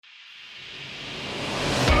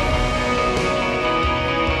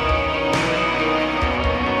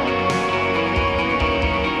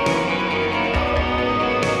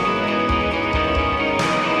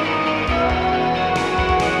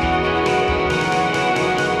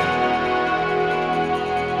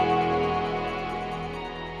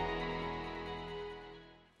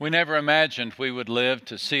never imagined we would live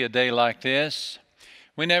to see a day like this.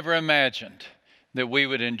 We never imagined that we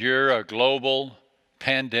would endure a global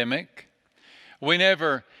pandemic. We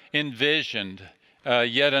never envisioned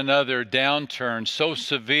yet another downturn so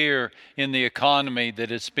severe in the economy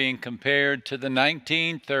that it's being compared to the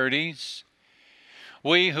 1930s.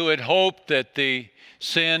 We who had hoped that the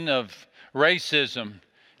sin of racism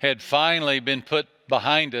had finally been put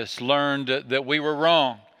behind us learned that we were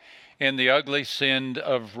wrong, and the ugly sin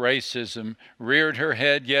of racism reared her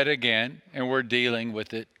head yet again, and we're dealing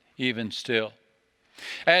with it even still.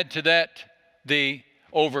 Add to that the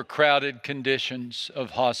overcrowded conditions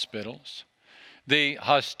of hospitals, the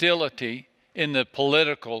hostility in the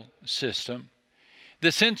political system,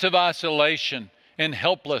 the sense of isolation and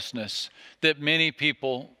helplessness that many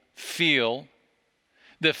people feel,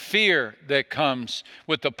 the fear that comes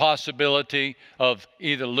with the possibility of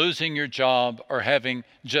either losing your job or having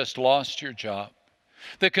just lost your job,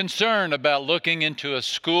 the concern about looking into a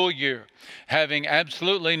school year, having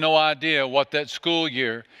absolutely no idea what that school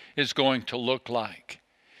year is going to look like,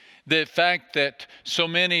 the fact that so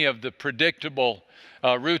many of the predictable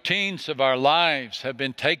routines of our lives have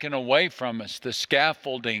been taken away from us, the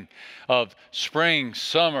scaffolding of spring,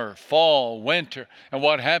 summer, fall, winter, and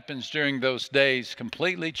what happens during those days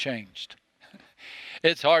completely changed.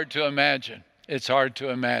 It's hard to imagine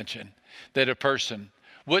that a person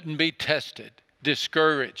wouldn't be tested,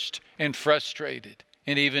 discouraged, and frustrated,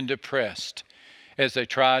 and even depressed as they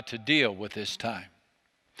try to deal with this time.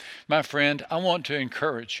 My friend, I want to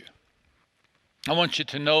encourage you. I want you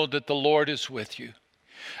to know that the Lord is with you.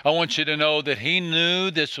 I want you to know that He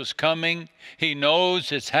knew this was coming. He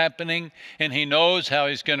knows it's happening, and He knows how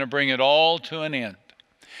He's going to bring it all to an end.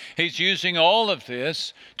 He's using all of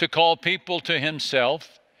this to call people to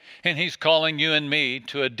Himself, and He's calling you and me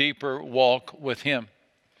to a deeper walk with Him.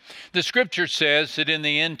 The Scripture says that in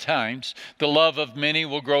the end times, the love of many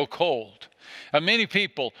will grow cold. Many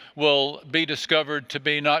people will be discovered to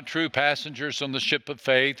be not true passengers on the ship of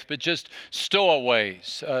faith, but just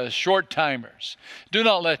stowaways, short-timers. Do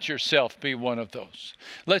not let yourself be one of those.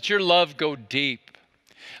 Let your love go deep.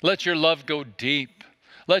 Let your love go deep.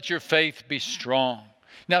 Let your faith be strong.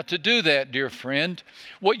 Now, to do that, dear friend,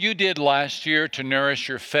 what you did last year to nourish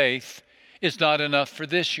your faith is not enough for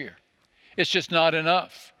this year. It's just not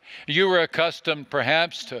enough. You were accustomed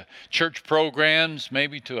perhaps to church programs,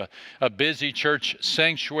 maybe to a busy church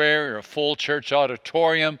sanctuary or a full church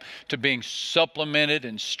auditorium, to being supplemented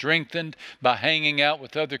and strengthened by hanging out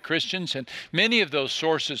with other Christians. And many of those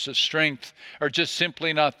sources of strength are just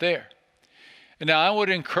simply not there. Now, I would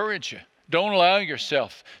encourage you, don't allow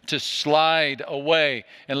yourself to slide away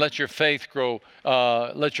and let your faith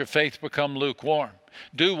become lukewarm.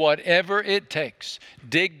 Do whatever it takes.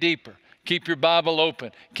 Dig deeper. Keep your Bible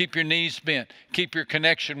open. Keep your knees bent. Keep your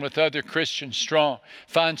connection with other Christians strong.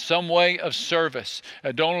 Find some way of service.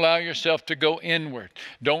 Don't allow yourself to go inward.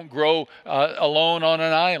 Don't grow alone on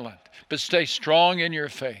an island, but stay strong in your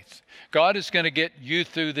faith. God is going to get you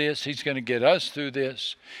through this. He's going to get us through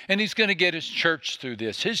this. And He's going to get His church through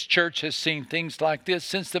this. His church has seen things like this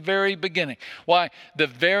since the very beginning. Why? The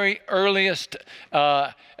very earliest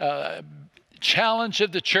challenge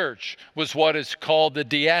of the church was what is called the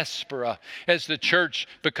diaspora, as the church,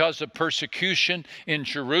 because of persecution in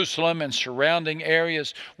Jerusalem and surrounding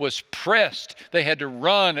areas, was pressed. They had to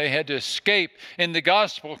run, they had to escape, and the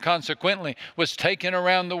gospel consequently was taken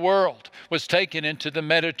around the world, was taken into the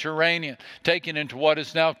Mediterranean, taken into what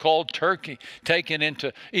is now called Turkey, taken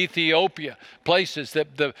into Ethiopia, places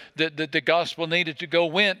that the gospel needed to go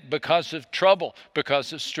went because of trouble,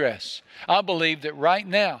 because of stress. I believe that right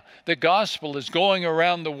now the gospel is going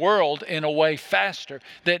around the world in a way faster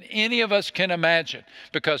than any of us can imagine,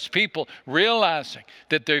 because people realizing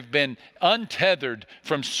that they've been untethered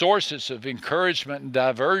from sources of encouragement and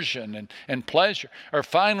diversion and pleasure are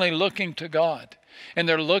finally looking to God. And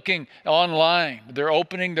they're looking online. They're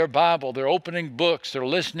opening their Bible. They're opening books. They're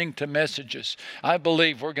listening to messages. I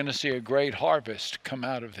believe we're going to see a great harvest come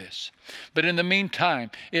out of this. But in the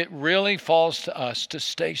meantime, it really falls to us to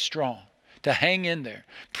stay strong, to hang in there.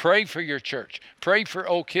 Pray for your church. Pray for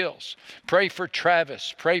Oak Hills. Pray for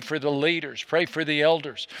Travis. Pray for the leaders. Pray for the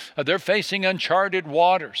elders. They're facing uncharted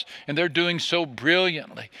waters, and they're doing so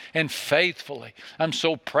brilliantly and faithfully. I'm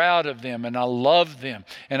so proud of them, and I love them,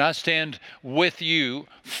 and I stand with you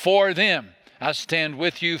for them. I stand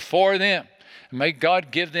with you for them. May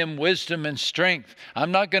God give them wisdom and strength.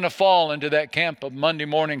 I'm not going to fall into that camp of Monday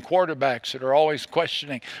morning quarterbacks that are always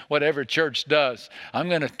questioning whatever church does. I'm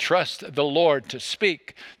going to trust the Lord to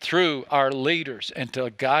speak through our leaders and to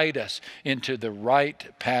guide us into the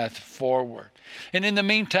right path forward. And in the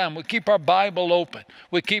meantime, we keep our Bible open.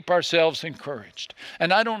 We keep ourselves encouraged.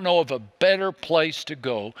 And I don't know of a better place to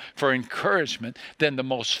go for encouragement than the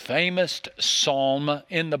most famous psalm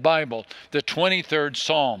in the Bible, the 23rd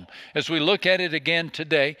Psalm. As we look at it again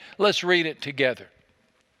today, let's read it together.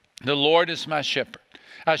 The Lord is my shepherd.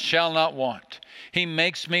 I shall not want. He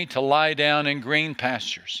makes me to lie down in green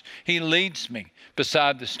pastures. He leads me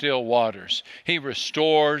beside the still waters. He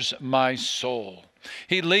restores my soul.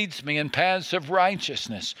 He leads me in paths of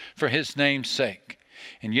righteousness for his name's sake.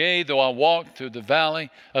 And yea, though I walk through the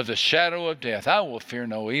valley of the shadow of death, I will fear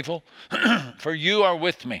no evil, for you are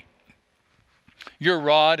with me. Your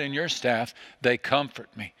rod and your staff, they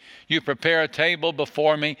comfort me. You prepare a table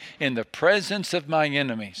before me in the presence of my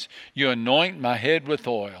enemies. You anoint my head with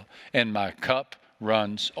oil, and my cup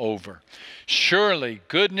runs over. Surely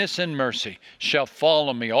goodness and mercy shall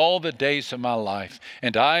follow me all the days of my life,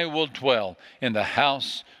 and I will dwell in the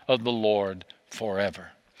house of the Lord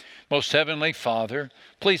forever. Most Heavenly Father,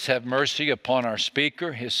 please have mercy upon our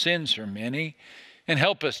speaker. His sins are many, and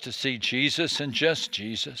help us to see Jesus and just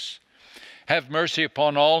Jesus. Have mercy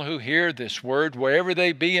upon all who hear this word, wherever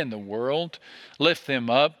they be in the world. Lift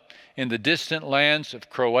them up in the distant lands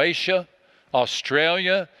of Croatia,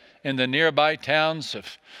 Australia, in the nearby towns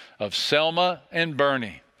of Selma and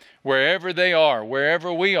Bernie. Wherever they are,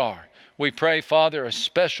 wherever we are, we pray, Father, a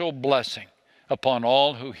special blessing upon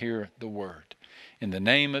all who hear the word. In the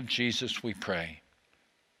name of Jesus we pray.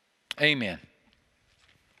 Amen.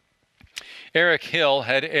 Eric Hill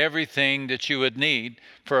had everything that you would need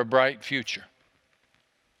for a bright future.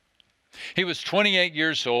 He was 28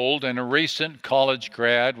 years old and a recent college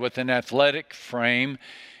grad with an athletic frame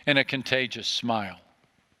and a contagious smile.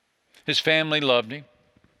 His family loved him.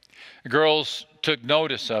 Girls took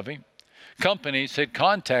notice of him. Companies had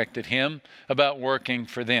contacted him about working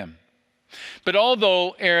for them. But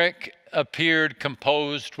although Eric appeared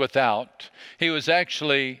composed without, he was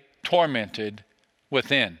actually tormented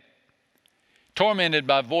within. Tormented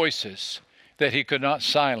by voices that he could not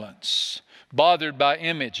silence, bothered by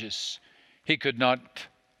images he could not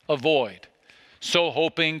avoid. So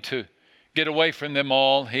hoping to get away from them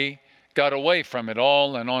all, he got away from it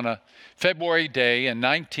all, and on a February day in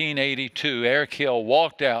 1982, Eric Hill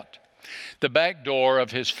walked out the back door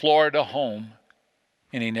of his Florida home,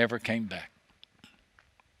 and he never came back.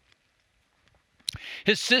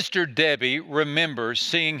 His sister Debbie remembers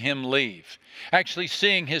seeing him leave, actually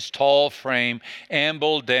seeing his tall frame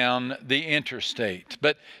amble down the interstate.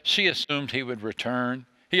 But she assumed he would return.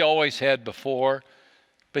 He always had before,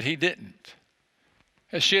 but he didn't.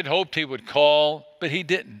 She had hoped he would call, but he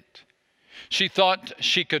didn't. She thought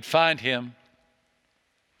she could find him,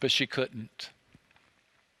 but she couldn't.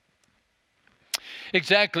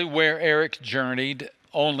 Exactly where Eric journeyed,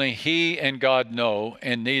 only he and God know,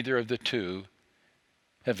 and neither of the two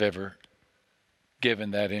have ever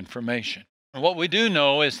given that information. And what we do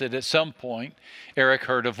know is that at some point, Eric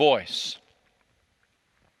heard a voice.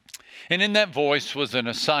 And in that voice was an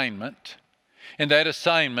assignment. And that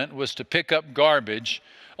assignment was to pick up garbage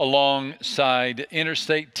alongside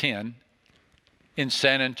Interstate 10 in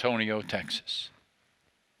San Antonio, Texas.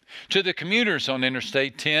 To the commuters on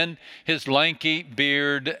Interstate 10, his lanky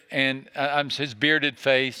beard and his bearded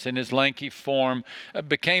face and his lanky form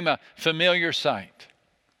became a familiar sight.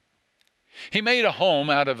 He made a home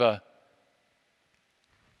out of a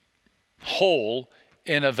hole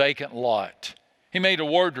in a vacant lot. He made a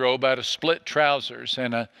wardrobe out of split trousers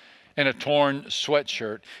and a torn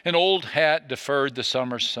sweatshirt. An old hat deferred the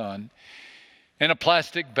summer sun. And a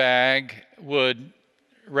plastic bag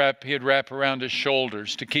he'd wrap around his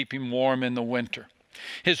shoulders to keep him warm in the winter.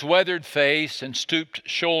 His weathered face and stooped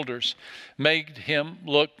shoulders made him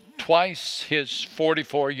look twice his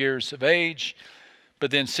 44 years of age, but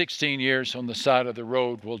then 16 years on the side of the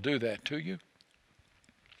road will do that to you.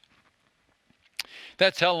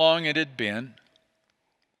 That's how long it had been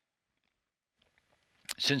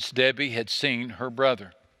since Debbie had seen her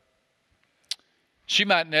brother. She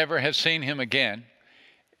might never have seen him again,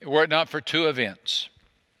 were it not for two events.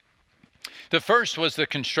 The first was the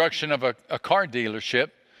construction of a car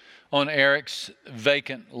dealership on Eric's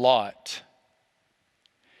vacant lot.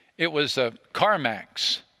 It was a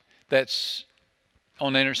CarMax that's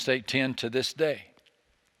on Interstate 10 to this day.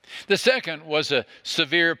 The second was a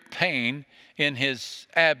severe pain in his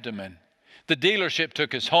abdomen. The dealership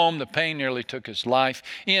took his home. The pain nearly took his life.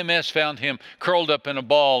 EMS found him curled up in a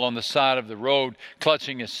ball on the side of the road,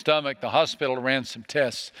 clutching his stomach. The hospital ran some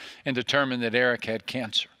tests and determined that Eric had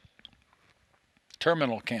cancer,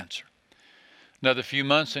 terminal cancer. Another few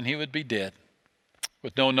months and he would be dead.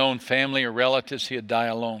 With no known family or relatives, he'd die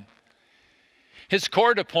alone. His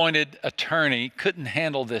court-appointed attorney couldn't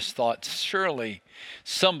handle this thought. Surely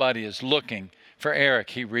somebody is looking for Eric,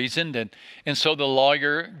 he reasoned. And so the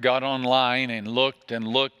lawyer got online and looked and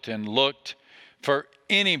looked and looked for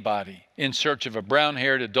anybody in search of a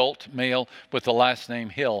brown-haired adult male with the last name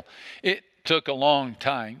Hill. It took a long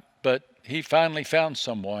time, but he finally found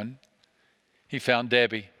someone. He found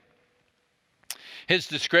Debbie. His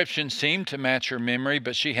description seemed to match her memory,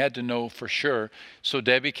 but she had to know for sure. So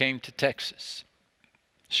Debbie came to Texas.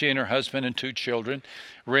 She and her husband and 2 children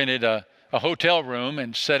rented a hotel room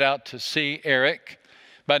and set out to see Eric.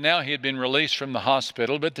 By now he had been released from the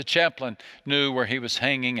hospital, but the chaplain knew where he was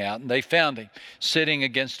hanging out, and they found him sitting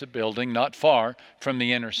against a building not far from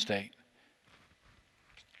the interstate.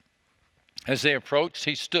 As they approached,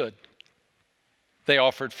 he stood. They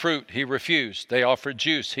offered fruit. He refused. They offered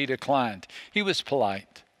juice. He declined. He was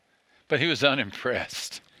polite, but he was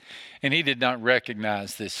unimpressed. And he did not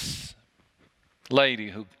recognize this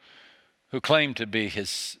lady who claimed to be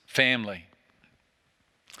his family.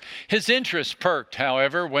 His interest perked,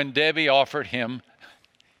 however, when Debbie offered him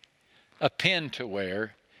a pin to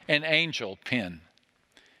wear, an angel pin.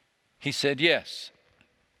 He said yes.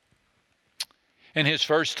 And his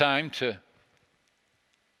first time to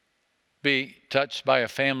be touched by a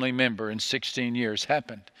family member in 16 years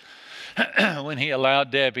happened when he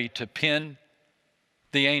allowed Debbie to pin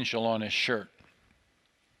the angel on his shirt.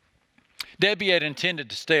 Debbie had intended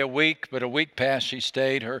to stay a week, but a week passed, she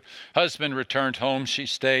stayed. Her husband returned home, she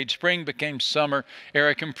stayed. Spring became summer.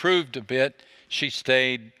 Eric improved a bit, she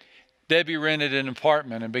stayed. Debbie rented an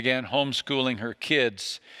apartment and began homeschooling her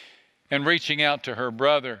kids and reaching out to her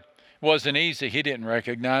brother. It wasn't easy. He didn't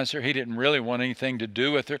recognize her. He didn't really want anything to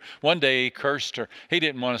do with her. One day he cursed her. He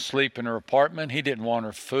didn't want to sleep in her apartment. He didn't want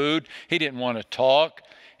her food. He didn't want to talk.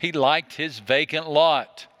 He liked his vacant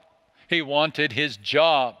lot. He wanted his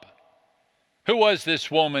job. Who was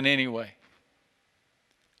this woman anyway?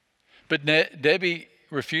 But Debbie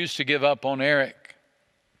refused to give up on Eric.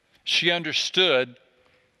 She understood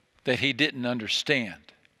that he didn't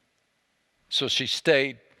understand. So she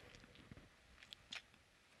stayed.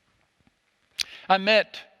 I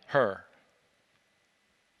met her.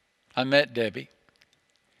 I met Debbie.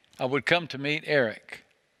 I would come to meet Eric,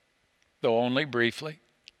 though only briefly.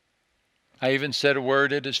 I even said a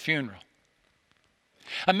word at his funeral.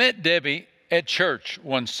 I met Debbie at church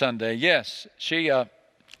one Sunday. Yes, she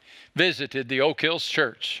visited the Oak Hills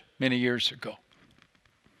Church many years ago.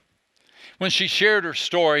 When she shared her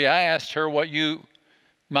story, I asked her what you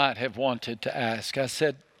might have wanted to ask. I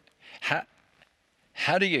said,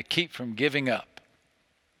 how do you keep from giving up?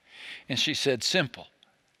 And she said, simple.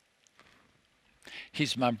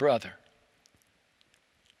 He's my brother.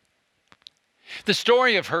 The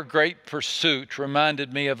story of her great pursuit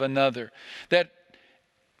reminded me of another.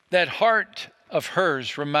 That heart of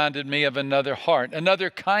hers reminded me of another heart, another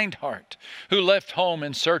kind heart who left home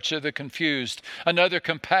in search of the confused, another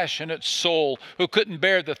compassionate soul who couldn't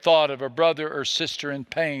bear the thought of a brother or sister in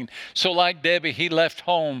pain. So like Debbie, he left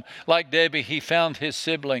home. Like Debbie, he found his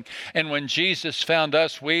sibling. And when Jesus found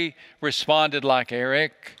us, we responded like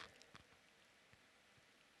Eric.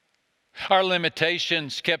 Our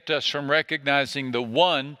limitations kept us from recognizing the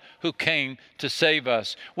one who came to save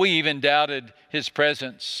us. We even doubted his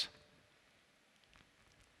presence.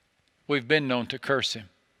 We've been known to curse him.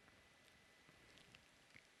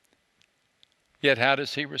 Yet how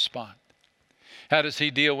does he respond? How does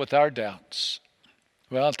he deal with our doubts?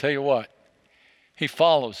 Well, I'll tell you what. He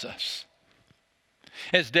follows us.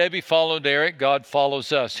 As Debbie followed Eric, God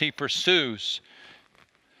follows us. He pursues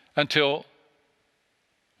until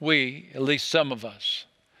we, at least some of us,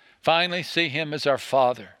 finally see him as our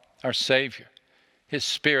Father, our Savior, his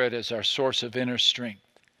Spirit as our source of inner strength.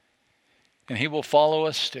 And he will follow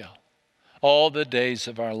us still all the days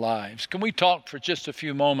of our lives. Can we talk for just a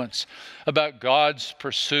few moments about God's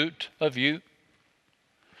pursuit of you?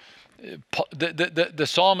 The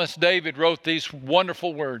psalmist David wrote these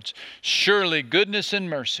wonderful words, surely goodness and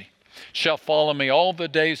mercy shall follow me all the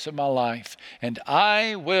days of my life, and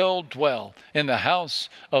I will dwell in the house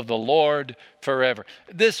of the Lord forever.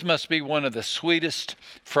 This must be one of the sweetest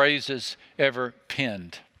phrases ever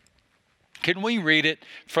penned. Can we read it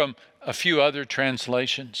from a few other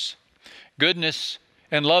translations? Goodness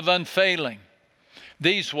and love unfailing,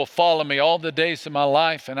 these will follow me all the days of my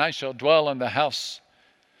life, and I shall dwell in the house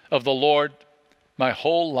of the Lord my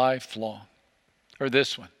whole life long. Or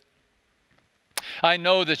this one. I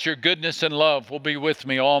know that your goodness and love will be with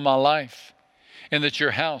me all my life, and that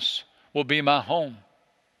your house will be my home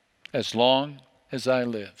as long as I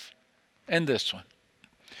live. And this one.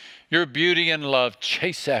 Your beauty and love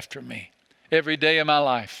chase after me every day of my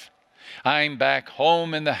life. I'm back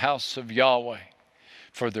home in the house of Yahweh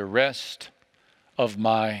for the rest of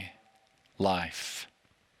my life.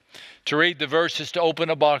 To read the verse is to open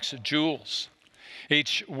a box of jewels.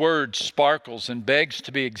 Each word sparkles and begs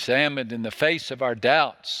to be examined in the face of our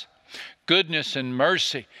doubts. Goodness and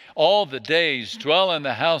mercy, all the days, dwell in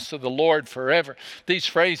the house of the Lord forever. These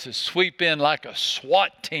phrases sweep in like a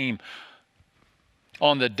SWAT team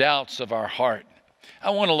on the doubts of our heart.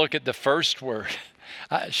 I want to look at the first word.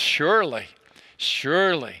 Surely,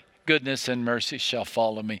 goodness and mercy shall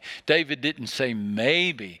follow me. David didn't say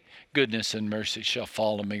maybe goodness and mercy shall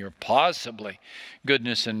follow me, or possibly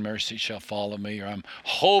goodness and mercy shall follow me, or I'm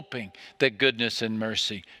hoping that goodness and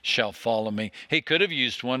mercy shall follow me. He could have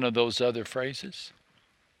used one of those other phrases,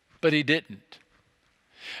 but he didn't.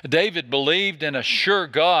 David believed in a sure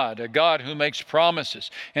God, a God who makes promises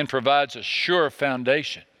and provides a sure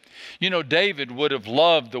foundation. You know, David would have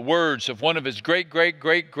loved the words of one of his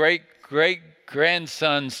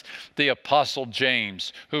great-grandsons, the Apostle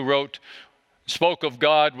James, who spoke of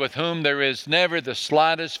God with whom there is never the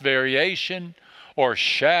slightest variation or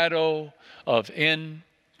shadow of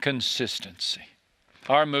inconsistency.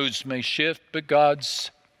 Our moods may shift, but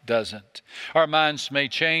God's doesn't. Our minds may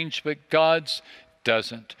change, but God's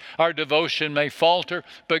doesn't. Our devotion may falter,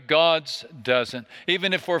 but God's doesn't.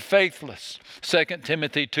 Even if we're faithless, 2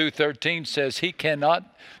 Timothy 2:13 says he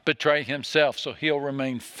cannot betray himself, so he'll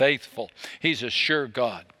remain faithful. He's a sure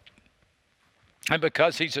God. And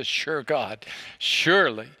because he's a sure God,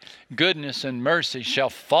 surely goodness and mercy shall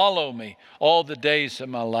follow me all the days of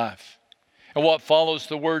my life. And what follows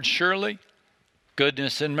the word surely?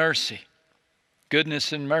 Goodness and mercy.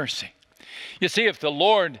 Goodness and mercy. You see, if the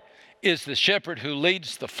Lord is the shepherd who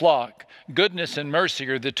leads the flock, goodness and mercy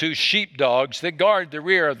are the two sheepdogs that guard the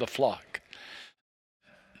rear of the flock.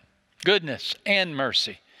 Goodness and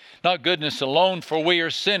mercy. Not goodness alone, for we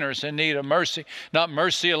are sinners in need of mercy. Not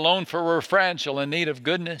mercy alone, for we're fragile in need of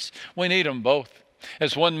goodness. We need them both.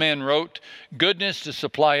 As one man wrote, goodness to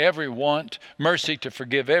supply every want, mercy to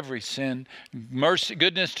forgive every sin, mercy,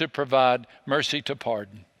 goodness to provide, mercy to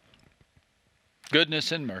pardon.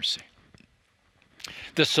 Goodness and mercy.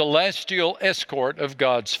 The celestial escort of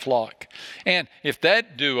God's flock. And if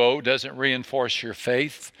that duo doesn't reinforce your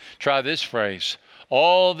faith, try this phrase: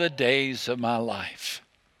 all the days of my life.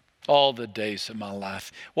 All the days of my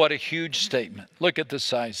life. What a huge statement. Look at the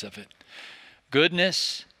size of it.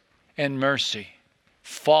 Goodness and mercy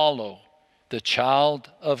follow the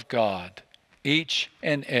child of God each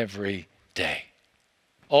and every day.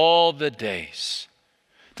 All the days.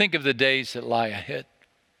 Think of the days that lie ahead.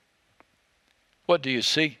 What do you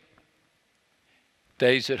see?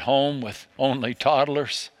 Days at home with only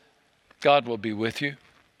toddlers. God will be with you.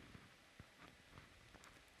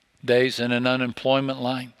 Days in an unemployment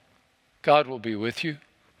line. God will be with you.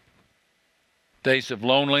 Days of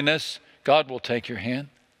loneliness. God will take your hand.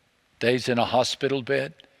 Days in a hospital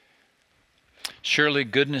bed. Surely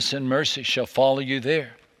goodness and mercy shall follow you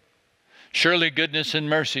there. Surely goodness and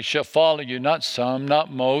mercy shall follow you, not some,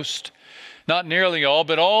 not most, not nearly all,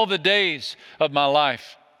 but all the days of my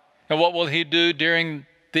life. And what will he do during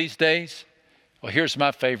these days? Well, here's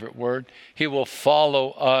my favorite word. He will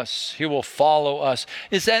follow us. He will follow us.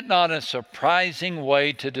 Is that not a surprising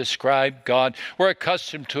way to describe God? We're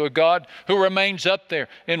accustomed to a God who remains up there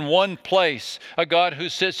in one place, a God who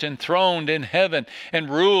sits enthroned in heaven and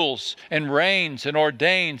rules and reigns and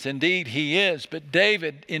ordains. Indeed, he is. But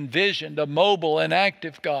David envisioned a mobile and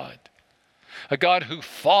active God, a God who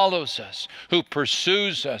follows us, who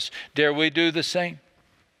pursues us. Dare we do the same?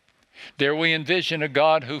 Dare we envision a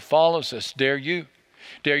God who follows us? Dare you?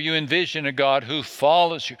 Dare you envision a God who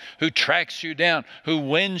follows you, who tracks you down, who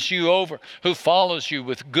wins you over, who follows you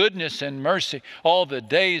with goodness and mercy all the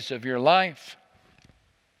days of your life?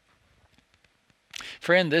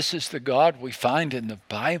 Friend, this is the God we find in the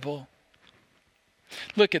Bible.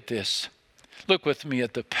 Look at this. Look with me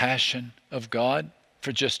at the passion of God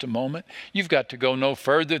for just a moment. You've got to go no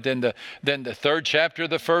further than the third chapter of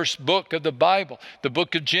the first book of the Bible, the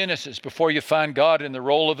book of Genesis, before you find God in the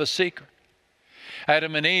role of a seeker.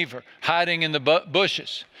 Adam and Eve are hiding in the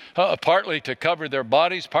bushes, partly to cover their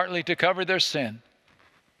bodies, partly to cover their sin.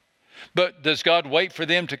 But does God wait for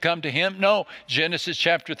them to come to him? No. Genesis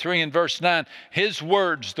chapter 3 and verse 9, his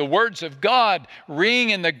words, the words of God ring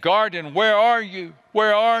in the garden. Where are you?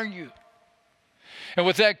 Where are you? And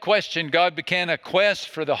with that question, God began a quest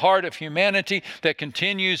for the heart of humanity that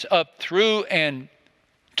continues up through and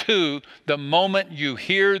to the moment you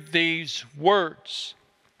hear these words.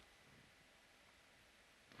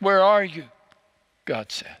 Where are you?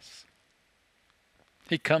 God says.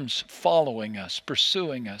 He comes following us,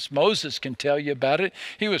 pursuing us. Moses can tell you about it.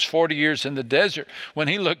 He was 40 years in the desert. When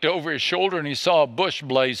he looked over his shoulder and he saw a bush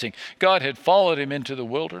blazing, God had followed him into the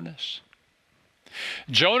wilderness.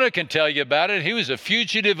 Jonah can tell you about it. He was a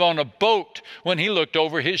fugitive on a boat. When he looked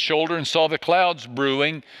over his shoulder and saw the clouds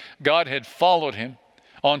brewing, God had followed him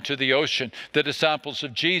onto the ocean. The disciples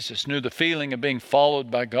of Jesus knew the feeling of being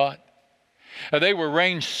followed by God. They were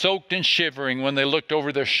rain-soaked and shivering when they looked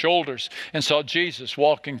over their shoulders and saw Jesus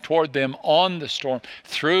walking toward them on the storm,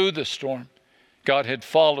 through the storm. God had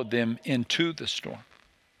followed them into the storm.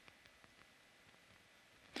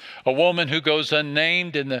 A woman who goes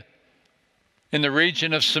unnamed in the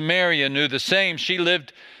region of Samaria knew the same. She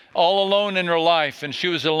lived all alone in her life, and she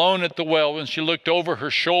was alone at the well when she looked over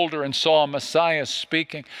her shoulder and saw a Messiah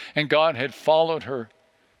speaking, and God had followed her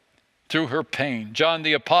through her pain. John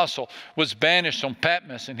the Apostle was banished on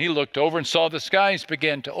Patmos, and he looked over and saw the skies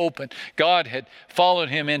begin to open. God had followed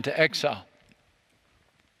him into exile.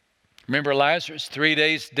 Remember Lazarus, 3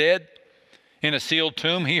 days dead in a sealed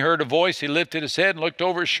tomb? He heard a voice. He lifted his head and looked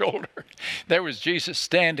over his shoulder. There was Jesus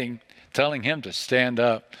standing, telling him to stand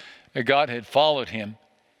up. God had followed him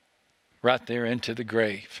right there into the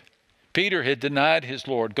grave. Peter had denied his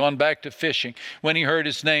Lord, gone back to fishing, when he heard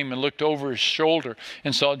his name and looked over his shoulder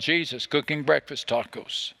and saw Jesus cooking breakfast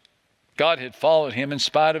tacos. God had followed him in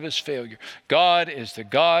spite of his failure. God is the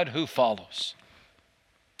God who follows.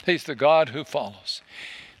 He's the God who follows.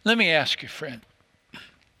 Let me ask you, friend,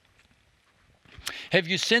 have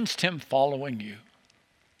you sensed him following you?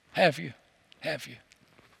 Have you? Have you?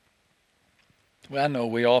 Well, I know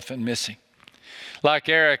we often miss him. Like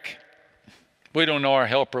Eric, we don't know our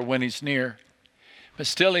helper when he's near, but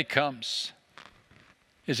still he comes.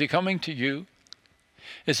 Is he coming to you?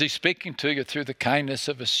 Is he speaking to you through the kindness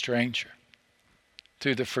of a stranger,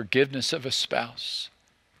 through the forgiveness of a spouse,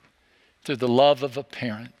 through the love of a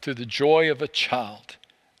parent, through the joy of a child,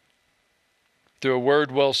 through a word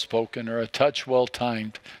well spoken or a touch well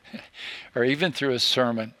timed, or even through a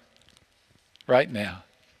sermon right now?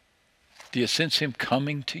 Do you sense him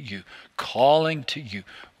coming to you, calling to you,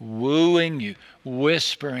 wooing you,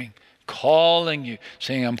 whispering, calling you,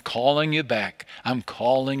 saying, I'm calling you back. I'm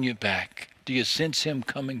calling you back. Do you sense him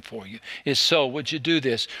coming for you? If so, would you do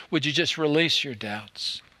this? Would you just release your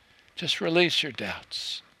doubts? Just release your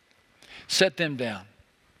doubts. Set them down.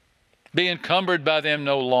 Be encumbered by them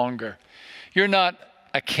no longer. You're not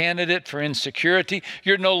a candidate for insecurity.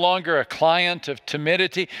 You're no longer a client of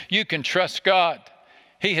timidity. You can trust God.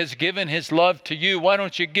 He has given his love to you. Why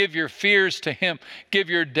don't you give your fears to him? Give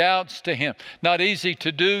your doubts to him. Not easy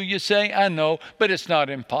to do, you say? I know, but it's not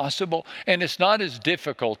impossible. And it's not as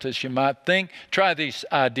difficult as you might think. Try these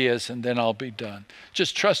ideas and then I'll be done.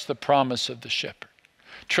 Just trust the promise of the shepherd.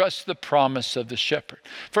 Trust the promise of the shepherd.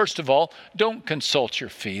 First of all, don't consult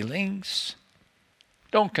your feelings.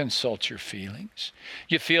 Don't consult your feelings.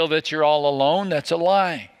 You feel that you're all alone? That's a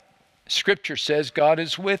lie. Scripture says God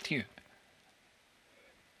is with you.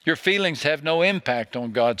 Your feelings have no impact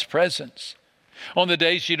on God's presence. On the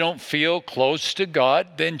days you don't feel close to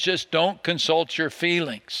God, then just don't consult your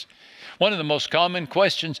feelings. One of the most common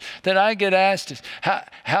questions that I get asked is,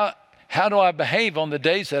 how do I behave on the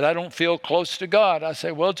days that I don't feel close to God? I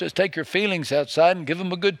say, well, just take your feelings outside and give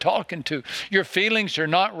them a good talking to. Your feelings are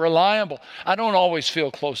not reliable. I don't always feel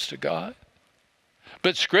close to God.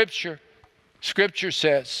 But Scripture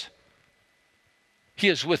says, he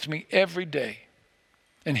is with me every day.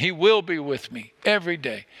 And he will be with me every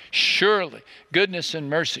day. Surely goodness and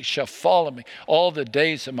mercy shall follow me all the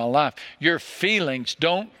days of my life. Your feelings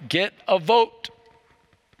don't get a vote.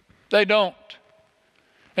 They don't.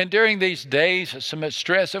 And during these days of so much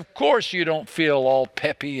stress, of course you don't feel all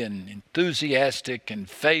peppy and enthusiastic and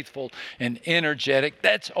faithful and energetic.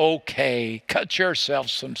 That's okay. Cut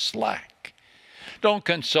yourself some slack. Don't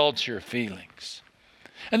consult your feelings.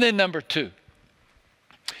 And then number 2.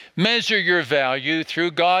 Measure your value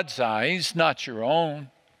through God's eyes, not your own.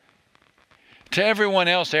 To everyone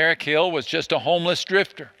else, Eric Hill was just a homeless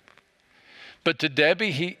drifter. But to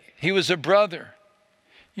Debbie, he was a brother.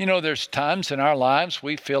 You know, there's times in our lives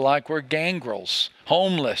we feel like we're gangrels,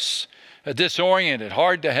 homeless, disoriented,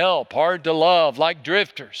 hard to help, hard to love, like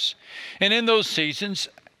drifters. And in those seasons,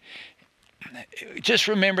 just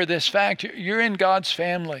remember this fact. You're in God's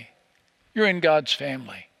family. You're in God's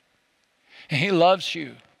family. And he loves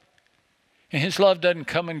you. And his love doesn't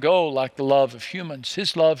come and go like the love of humans.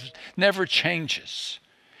 His love never changes.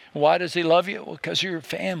 Why does he love you? Well, because you're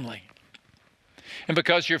family. And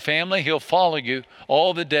because you're family, he'll follow you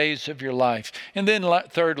all the days of your life. And then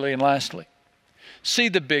thirdly and lastly, see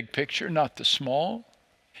the big picture, not the small.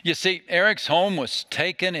 You see, Eric's home was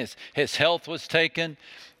taken, his health was taken,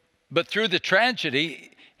 but through the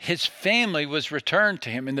tragedy, his family was returned to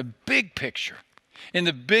him in the big picture. In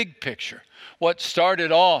the big picture, what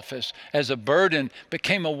started off as a burden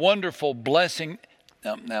became a wonderful blessing.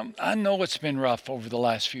 Now, I know it's been rough over the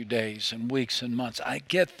last few days and weeks and months. I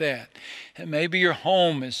get that. And maybe your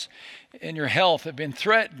home and your health have been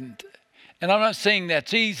threatened. And I'm not saying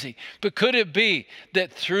that's easy, but could it be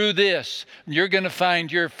that through this, you're going to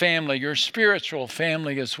find your family, your spiritual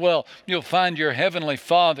family as well. You'll find your heavenly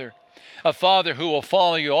Father, a Father who will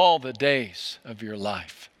follow you all the days of your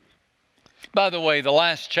life. By the way, the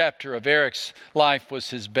last chapter of Eric's life was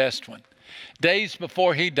his best one. Days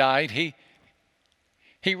before he died,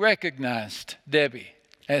 he recognized Debbie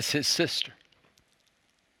as his sister.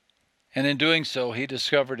 And in doing so, he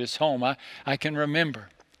discovered his home. I can remember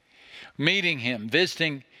meeting him,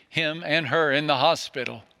 visiting him and her in the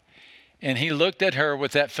hospital. And he looked at her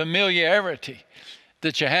with that familiarity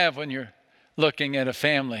that you have when you're looking at a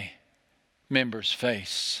family member's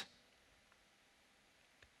face.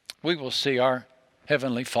 We will see our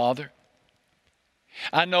Heavenly Father.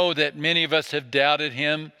 I know that many of us have doubted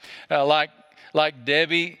him, like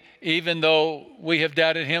Debbie. Even though we have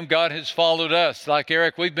doubted him, God has followed us. Like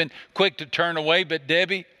Eric, we've been quick to turn away, but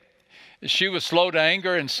Debbie, she was slow to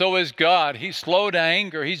anger, and so is God. He's slow to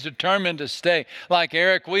anger. He's determined to stay. Like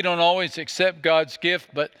Eric, we don't always accept God's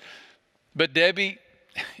gift, but Debbie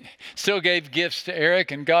still gave gifts to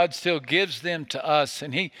Eric, and God still gives them to us.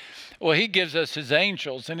 And He gives us His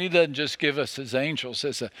angels, and He doesn't just give us His angels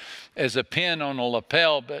as a pin on a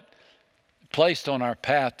lapel, but placed on our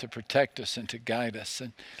path to protect us and to guide us.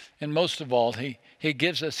 And most of all, He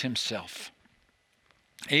gives us Himself.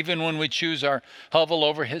 Even when we choose our hovel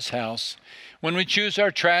over His house, when we choose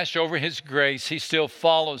our trash over His grace, He still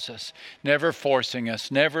follows us, never forcing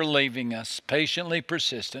us, never leaving us, patiently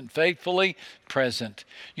persistent, faithfully present,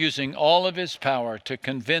 using all of His power to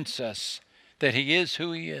convince us that He is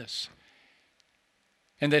who He is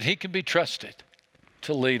and that He can be trusted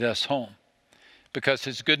to lead us home, because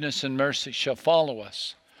His goodness and mercy shall follow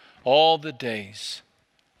us all the days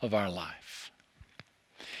of our life.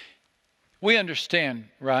 We understand,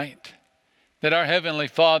 right, that our Heavenly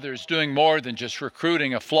Father is doing more than just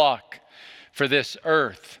recruiting a flock for this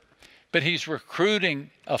earth, but He's recruiting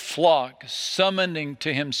a flock, summoning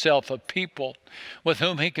to Himself a people with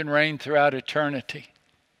whom He can reign throughout eternity.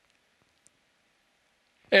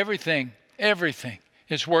 Everything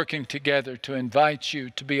is working together to invite you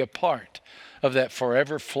to be a part of that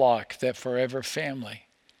forever flock, that forever family.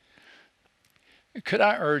 Could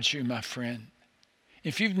I urge you, my friend,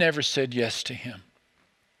 if you've never said yes to Him,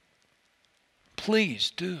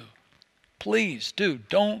 please do. Please do.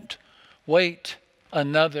 Don't wait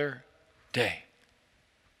another day.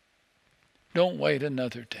 Don't wait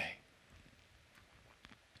another day.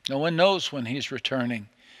 No one knows when He's returning.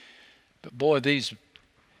 But boy, these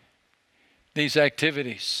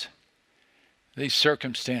activities, these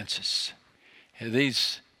circumstances,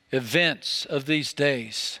 these events of these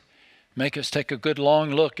days make us take a good long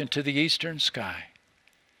look into the eastern sky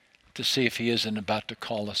to see if He isn't about to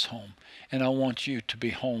call us home. And I want you to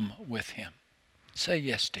be home with Him. Say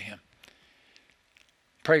yes to Him.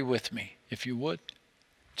 Pray with me, if you would.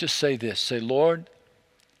 Just say this. Say, Lord,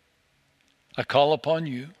 I call upon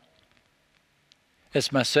You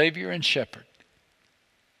as my Savior and Shepherd.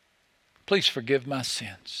 Please forgive my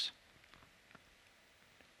sins.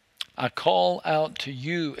 I call out to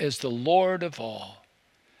You as the Lord of all.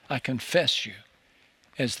 I confess You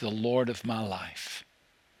as the Lord of my life.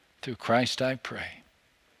 Through Christ I pray.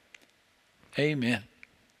 Amen.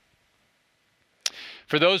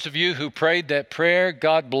 For those of you who prayed that prayer,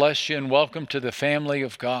 God bless you and welcome to the family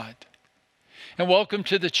of God. And welcome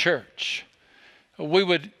to the church. We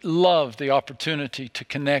would love the opportunity to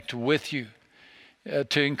connect with you,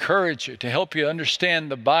 to encourage you, to help you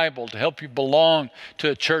understand the Bible, to help you belong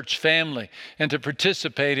to a church family, and to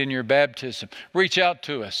participate in your baptism. Reach out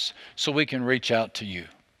to us so we can reach out to you.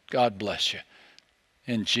 God bless you.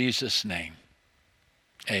 In Jesus' name,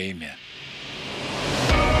 amen.